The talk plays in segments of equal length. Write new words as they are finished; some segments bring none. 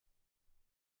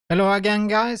Hello again,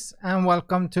 guys, and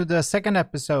welcome to the second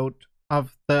episode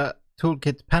of the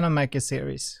Toolkit Panel Maker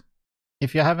series.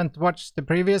 If you haven't watched the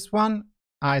previous one,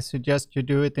 I suggest you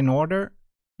do it in order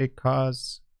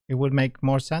because it will make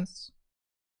more sense.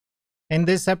 In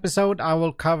this episode, I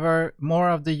will cover more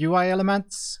of the UI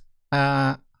elements,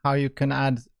 how you can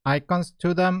add icons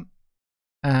to them,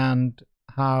 and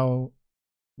how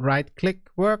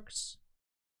right-click works.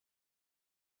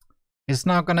 It's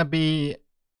not going to be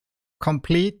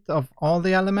complete of all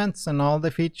the elements and all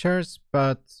the features,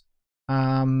 but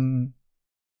think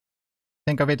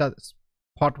of it as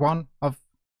part one of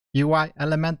UI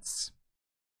elements.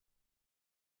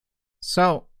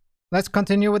 So let's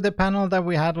continue with the panel that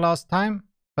we had last time,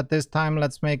 but this time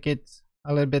let's make it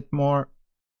a little bit more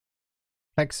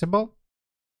flexible.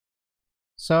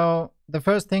 So the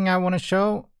first thing I want to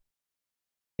show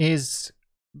is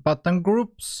button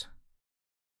groups.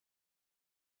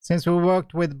 Since we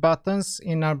worked with buttons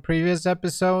in our previous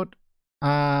episode,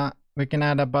 we can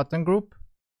add a button group.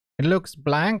 It looks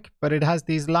blank, but it has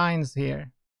these lines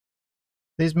here.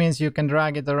 This means you can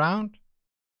drag it around.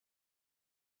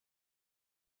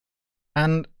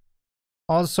 And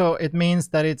also it means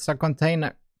that it's a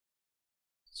container.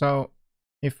 So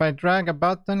if I drag a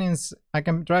button, I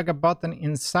can drag a button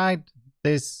inside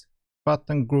this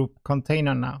button group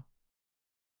container now.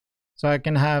 So I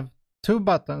can have two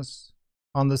buttons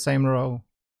on the same row,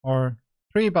 or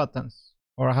three buttons,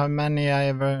 or how many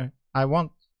I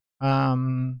want.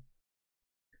 Toolkit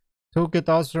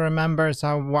also remembers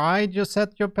how wide you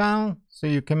set your panel, so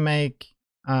you can make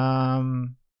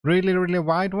really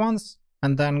wide ones,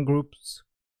 and then groups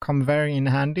come very in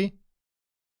handy,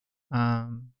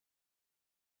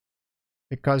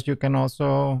 because you can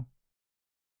also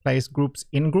place groups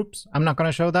in groups. I'm not going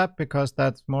to show that because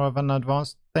that's more of an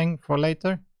advanced thing for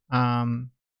later.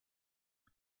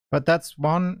 But that's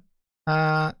one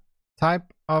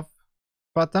type of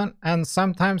button. And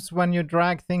sometimes when you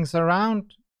drag things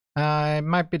around, it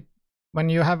might be when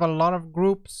you have a lot of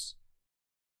groups,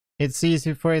 it's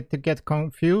easy for it to get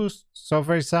confused. So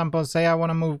for example, say I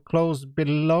want to move clothes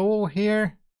below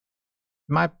here,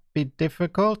 it might be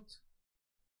difficult.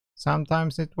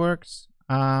 Sometimes it works.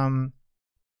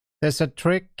 There's a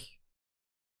trick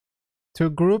to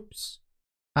groups,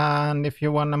 and if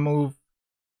you want to move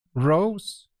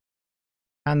rows,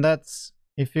 and that's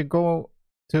if you go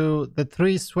to the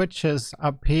three switches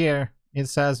up here, it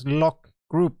says lock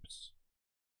groups.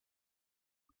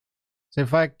 So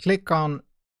if I click on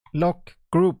lock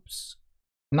groups,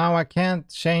 now I can't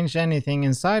change anything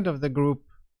inside of the group,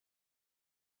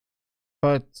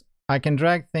 but I can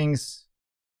drag things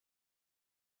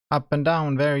up and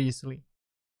down very easily.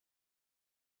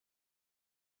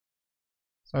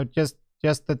 So just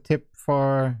a tip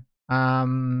for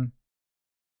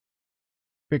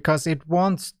because it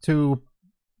wants to,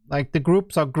 like, the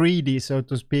groups are greedy, so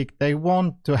to speak. They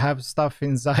want to have stuff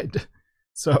inside.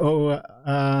 So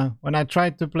when I try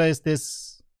to place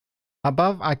this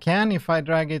above, I can if I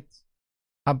drag it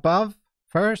above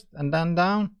first and then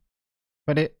down.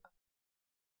 But if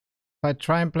I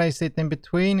try and place it in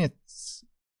between, it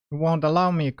won't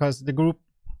allow me because the group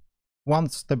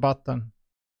wants the button.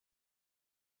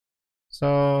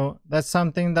 So that's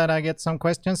something that I get some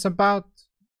questions about.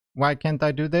 Why can't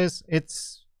I do this?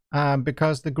 It's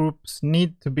because the groups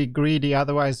need to be greedy,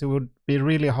 otherwise it would be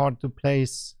really hard to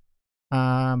place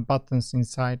buttons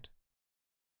inside.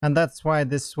 And that's why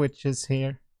this switch is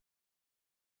here.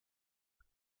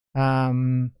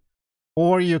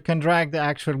 Or you can drag the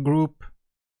actual group.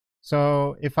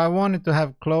 So if I wanted to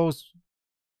have close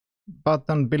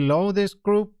button below this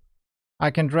group,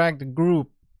 I can drag the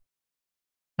group,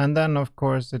 and then of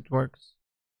course it works.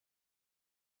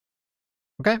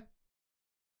 Okay.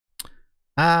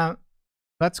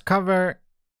 Let's cover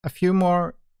a few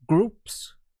more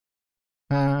groups.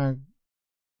 They're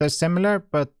similar,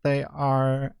 but they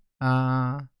are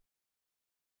a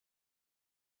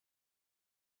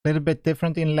little bit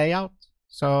different in layout.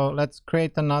 So let's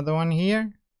create another one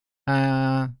here.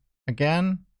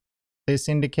 Again, this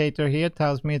indicator here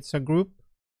tells me it's a group.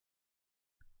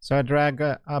 So I drag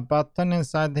a button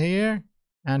inside here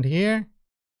and here.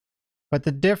 But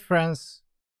the difference,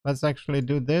 let's actually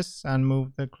do this and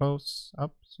move the close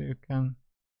up so you can.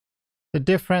 The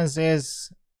difference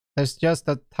is there's just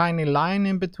a tiny line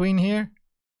in between here.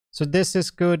 So this is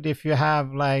good if you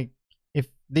have, like, if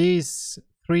these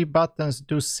three buttons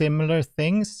do similar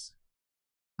things,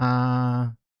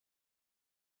 but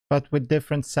with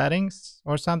different settings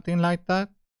or something like that.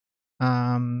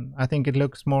 I think it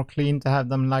looks more clean to have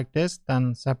them like this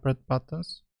than separate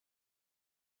buttons.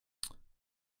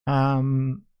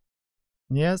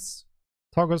 Yes,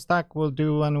 toggle stack we'll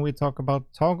do when we talk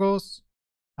about toggles.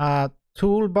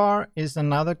 Toolbar is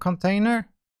another container,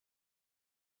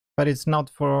 but it's not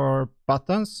for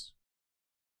buttons.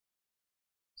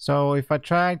 So if I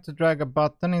try to drag a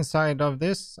button inside of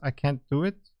this, I can't do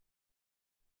it.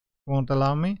 Won't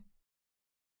allow me.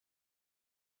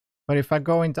 But if I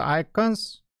go into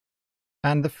icons,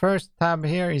 and the first tab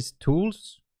here is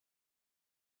tools.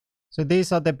 So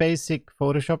these are the basic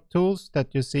Photoshop tools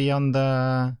that you see on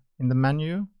in the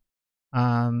menu.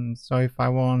 So if I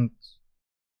want,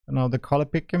 you know, the color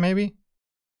picker maybe,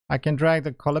 I can drag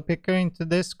the color picker into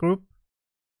this group.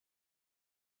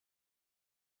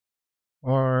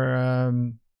 Or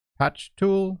patch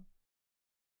tool,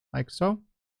 like so.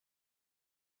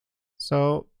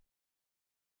 So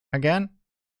again,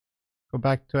 go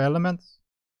back to elements.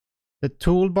 The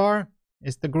toolbar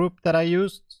is the group that I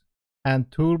used, and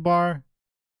toolbar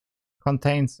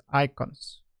contains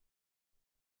icons.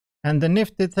 And the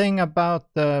nifty thing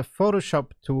about the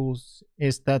Photoshop tools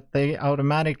is that they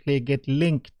automatically get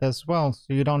linked as well,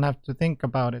 so you don't have to think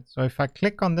about it. So if I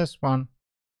click on this one,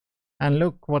 and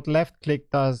look what left click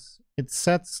does, it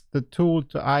sets the tool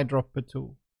to eyedropper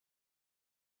tool.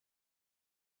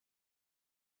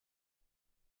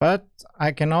 But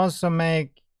I can also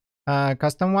make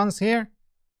custom ones here.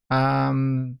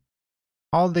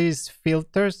 All these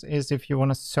filters is if you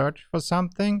want to search for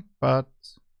something, but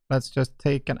let's just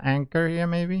take an anchor here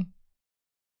maybe.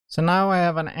 So now I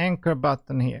have an anchor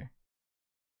button here.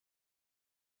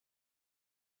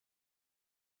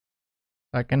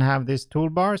 I can have these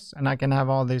toolbars and I can have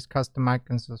all these custom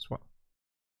icons as well.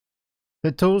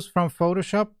 The tools from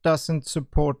Photoshop doesn't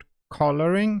support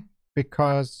coloring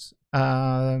because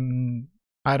I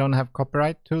don't have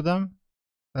copyright to them.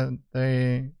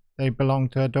 They belong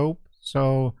to Adobe.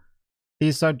 So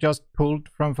these are just pulled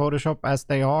from Photoshop as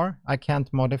they are. I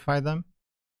can't modify them.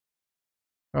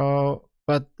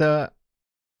 But the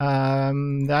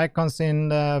icons in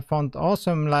the Font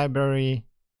Awesome library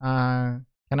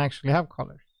can actually have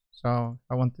colors. So if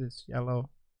I want this yellow,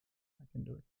 I can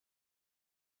do it.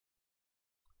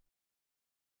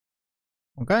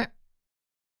 Okay.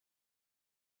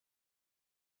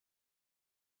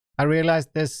 I realize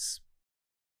this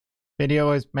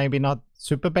video is maybe not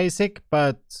super basic,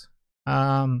 but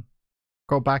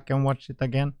go back and watch it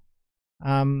again.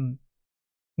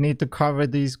 Need to cover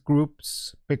these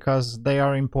groups because they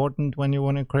are important when you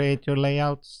want to create your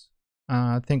layouts.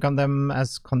 Think on them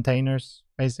as containers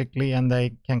basically, and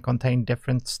they can contain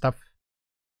different stuff.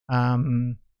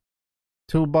 Toolbar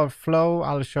flow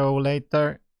I'll show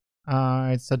later.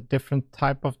 It's a different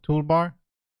type of toolbar.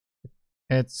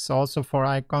 It's also for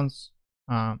icons.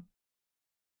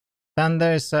 Then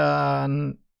there's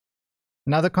another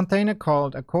container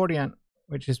called accordion,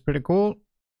 which is pretty cool.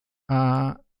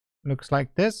 Looks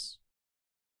like this.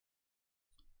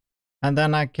 And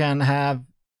then I can have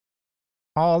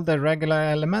all the regular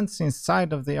elements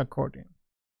inside of the accordion.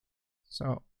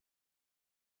 So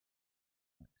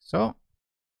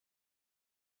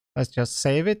let's just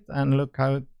save it and look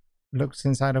how it looks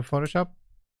inside of Photoshop.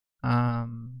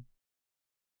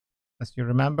 As you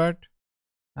remembered,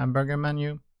 hamburger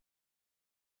menu.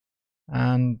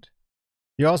 And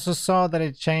you also saw that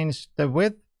it changed the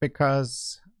width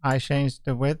because I changed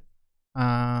the width.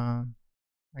 I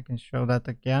can show that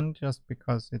again just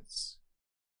because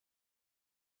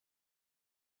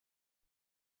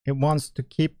it wants to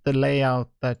keep the layout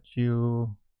that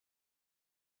you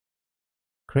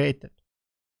created.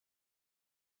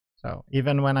 So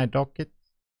even when I dock it,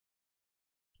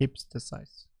 keeps the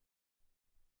size.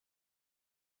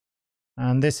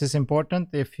 And this is important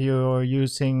if you're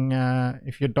using,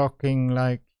 if you're docking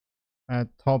like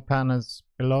top panels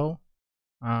below.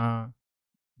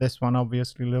 This one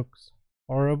obviously looks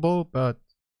horrible, but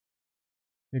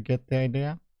you get the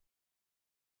idea.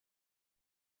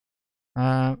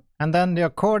 And then the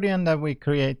accordion that we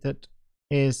created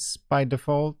is by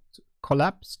default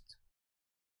collapsed.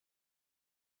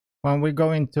 When we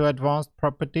go into advanced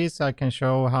properties, I can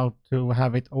show how to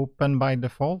have it open by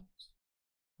default.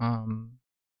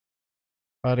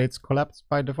 But it's collapsed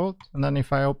by default. And then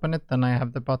if I open it, then I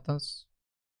have the buttons.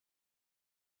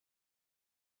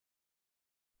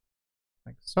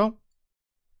 Like so.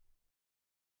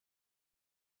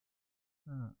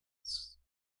 Let's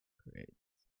create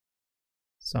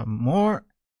some more.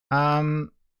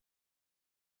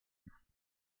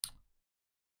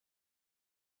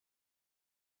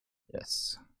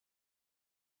 Yes.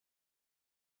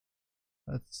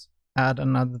 Let's add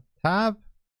another tab.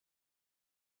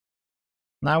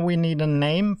 Now we need a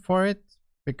name for it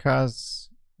because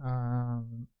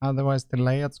otherwise the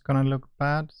layout's gonna look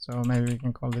bad. So maybe we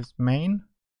can call this main.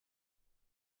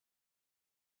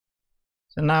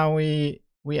 So now we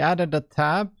added a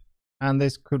tab, and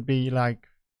this could be like,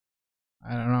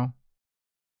 I don't know,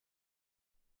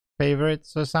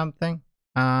 favorites or something.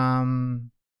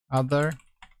 Other,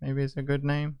 maybe it's a good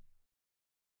name.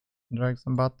 Drag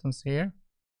some buttons here.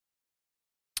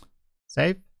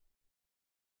 Save.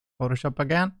 Photoshop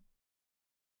again.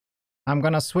 I'm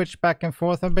gonna switch back and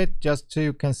forth a bit just so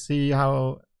you can see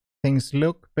how things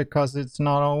look, because it's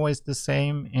not always the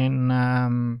same in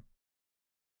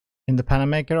the panel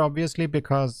maker, obviously,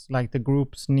 because like the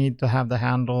groups need to have the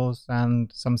handles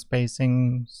and some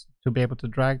spacing to be able to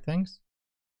drag things.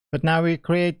 But now we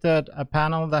created a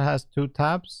panel that has 2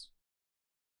 tabs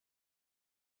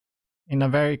in a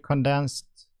very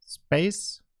condensed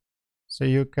space, so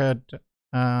you could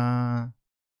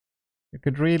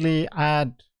really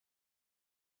add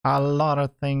a lot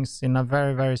of things in a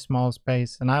very, very small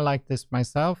space. And I like this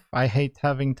myself. I hate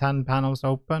having 10 panels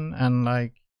open and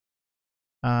like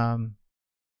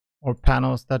or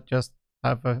panels that just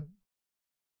have a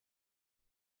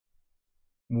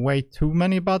way too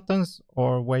many buttons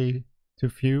or way too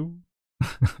few.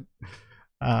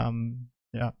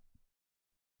 Yeah.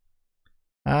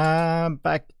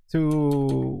 Back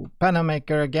to panel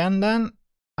maker again then.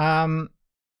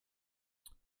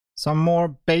 Some more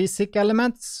basic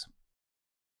elements.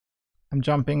 I'm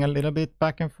jumping a little bit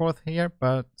back and forth here,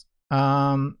 but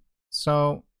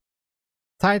so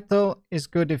title is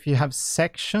good if you have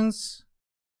sections.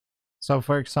 So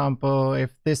for example,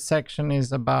 if this section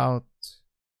is about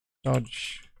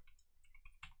dodge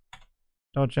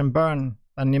and burn,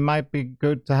 then it might be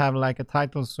good to have like a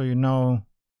title so you know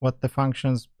what the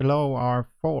functions below are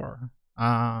for.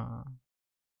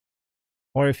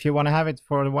 Or if you want to have it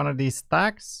for one of these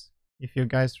stacks, if you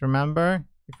guys remember,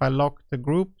 if I lock the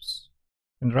groups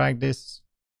and drag this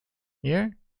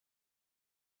here,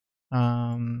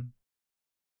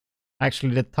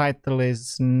 actually the title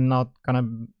is not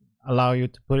gonna allow you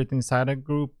to put it inside a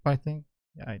group, I think.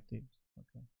 Yeah, I did.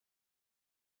 Okay.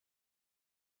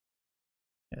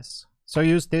 Yes. So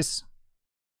use this,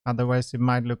 otherwise it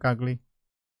might look ugly.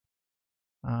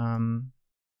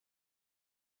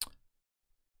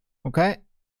 Okay.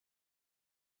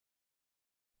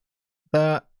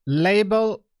 The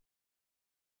label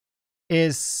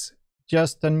is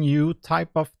just a new type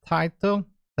of title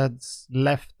that's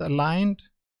left aligned.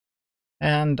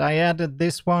 And I added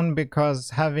this one because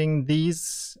having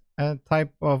these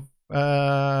type of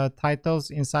titles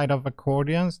inside of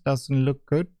accordions doesn't look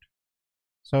good.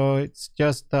 So it's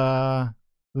just a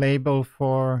label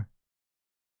for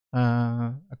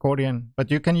accordion, but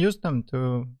you can use them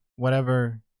to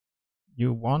whatever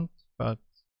you want, but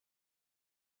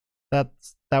that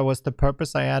was the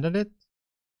purpose I added it.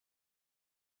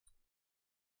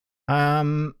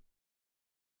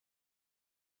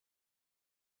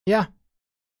 Yeah,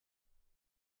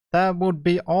 that would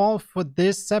be all for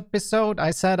this episode.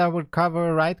 I said I would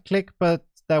cover right click, but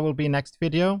that will be next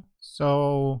video.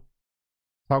 So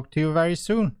talk to you very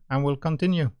soon and we'll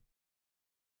continue.